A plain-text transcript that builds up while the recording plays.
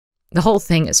The whole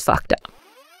thing is fucked up.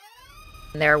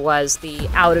 There was the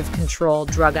out-of-control,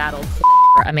 drug-addled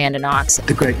Amanda Knox.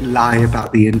 The great lie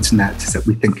about the internet is that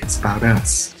we think it's about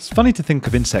us. It's funny to think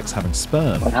of insects having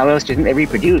sperm. Well, how else do you think they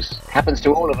reproduce? Happens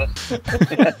to all of us.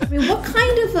 I mean, what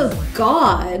kind of a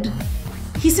god?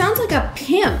 He sounds like a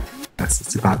pimp.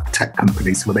 It's about tech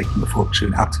companies who are making a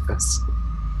fortune out of us.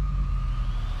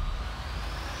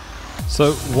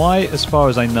 So why, as far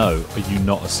as I know, are you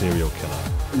not a serial killer?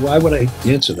 Why would I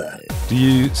answer that? Do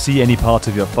you see any part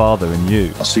of your father in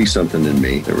you? I'll see something in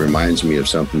me that reminds me of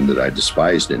something that I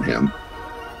despised in him.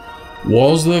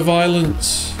 Was there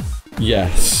violence?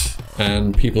 Yes.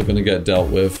 And people are going to get dealt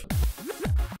with.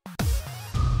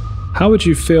 How would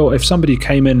you feel if somebody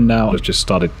came in now and just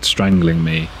started strangling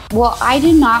me? Well, I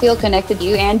did not feel connected to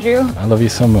you, Andrew. I love you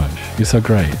so much. You're so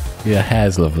great. Your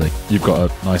hair's lovely. You've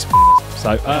got a nice penis.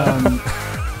 So,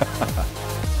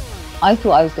 I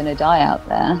thought I was going to die out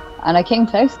there, and I came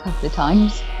close a couple of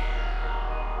times.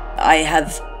 I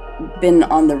have been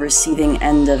on the receiving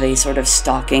end of a sort of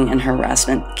stalking and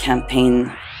harassment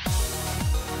campaign.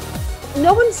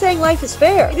 No one's saying life is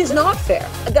fair. It is not fair.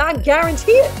 I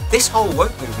guarantee it. This whole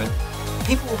woke movement,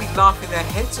 people will be laughing their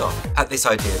heads off at this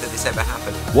idea that this ever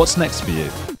happened. What's next for you?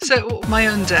 So, my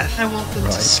own death. I want them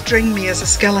to string me as a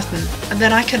skeleton, and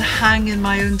then I can hang in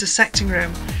my own dissecting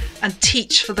room and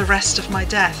teach for the rest of my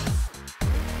death.